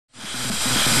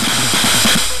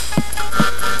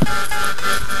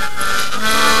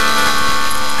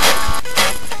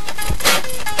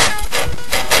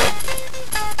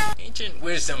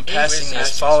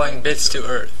as falling bits to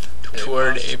earth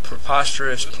toward a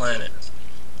preposterous planet.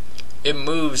 It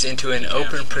moves into an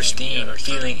open pristine,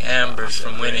 feeling ambers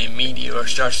from when a meteor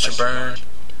starts to burn.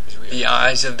 The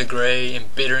eyes of the gray,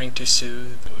 embittering to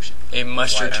soothe, a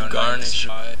mustard to garnish,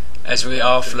 as we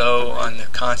all flow on the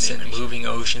constant moving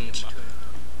oceans.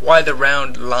 Why the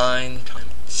round line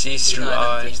sees through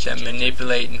eyes that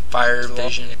manipulate and fire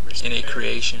vision in a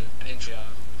creation?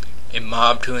 A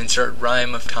mob to insert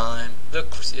rhyme of time.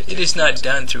 It is not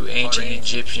done through ancient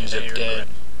Egyptians of dead.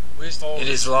 It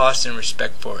is lost in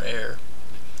respect for air.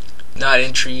 Not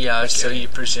in triage, so you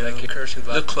presume.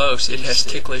 Look close, it has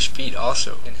ticklish feet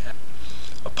also.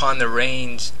 Upon the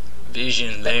reins,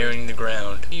 vision layering the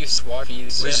ground.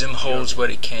 Wisdom holds what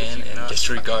it can and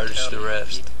disregards the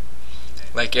rest.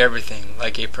 Like everything,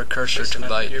 like a precursor to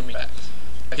light.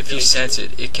 If you sense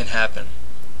it, it can happen.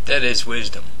 That is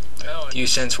wisdom. Do you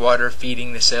sense water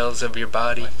feeding the cells of your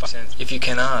body? If you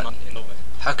cannot,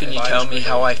 how can you tell me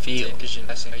how I feel?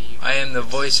 I am the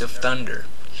voice of thunder.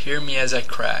 Hear me as I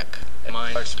crack.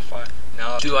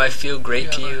 Do I feel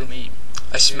great to you?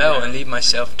 I smell and leave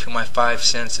myself to my five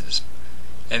senses,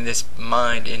 and this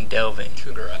mind in delving,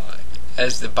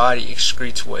 as the body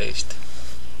excretes waste.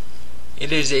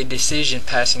 It is a decision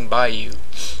passing by you.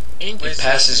 It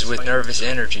passes with nervous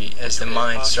energy as the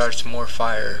mind starts more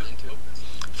fire,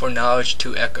 for knowledge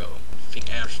to echo.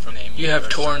 You have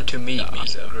torn to meet me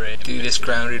through this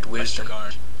grounded wisdom,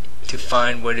 to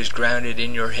find what is grounded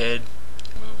in your head.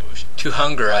 To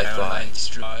hunger I fly.